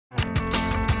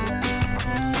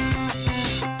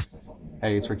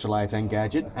Hey, it's Richard at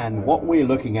Engadget, and what we're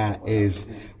looking at is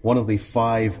one of the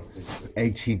 5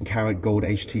 18-karat gold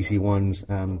HTC Ones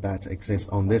that exist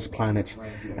on this planet.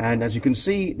 And as you can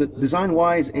see, the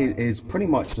design-wise, it is pretty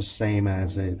much the same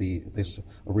as this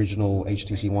original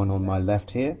HTC One on my left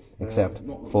here, except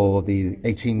for the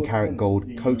 18-karat gold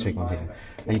coating on here.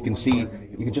 And you can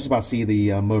just about see the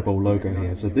MOBO logo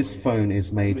here. So this phone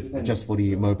is made just for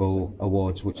the MOBO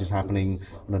Awards, which is happening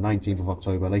on the 19th of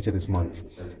October, later this month.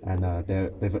 And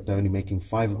they're only making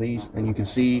 5 of these. And you can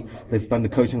see they've done the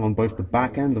coating on both the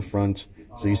back and the front.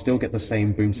 So you still get the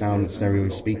same boom sound stereo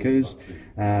speakers.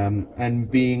 And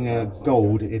being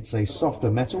gold, it's a softer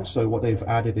metal. So what they've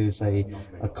added is a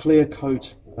clear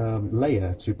coat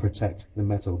layer to protect the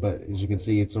metal, but as you can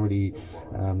see, it's already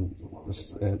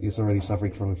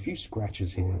suffering from a few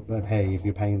scratches here. But hey, if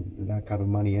you're paying that kind of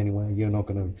money anyway, you're not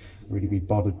going to really be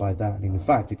bothered by that. And in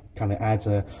fact, it kind of adds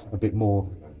a bit more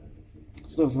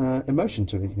sort of emotion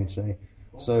to it, you can say.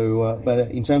 So, but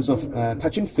in terms of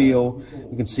touch and feel,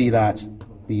 you can see that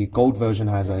the gold version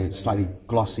has a slightly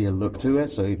glossier look to it,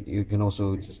 so you can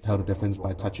also tell the difference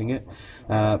by touching it.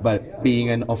 But being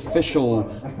an official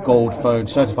gold phone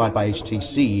certified by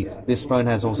HTC, this phone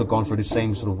has also gone through the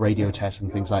same sort of radio tests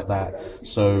and things like that,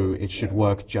 so it should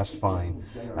work just fine.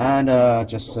 And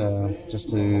just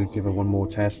to give it one more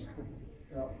test.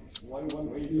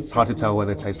 It's hard to tell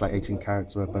whether it tastes like 18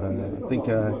 carats, but I think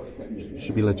it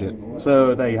should be legit.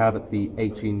 So there you have it, the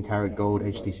 18-karat gold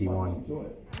HTC One.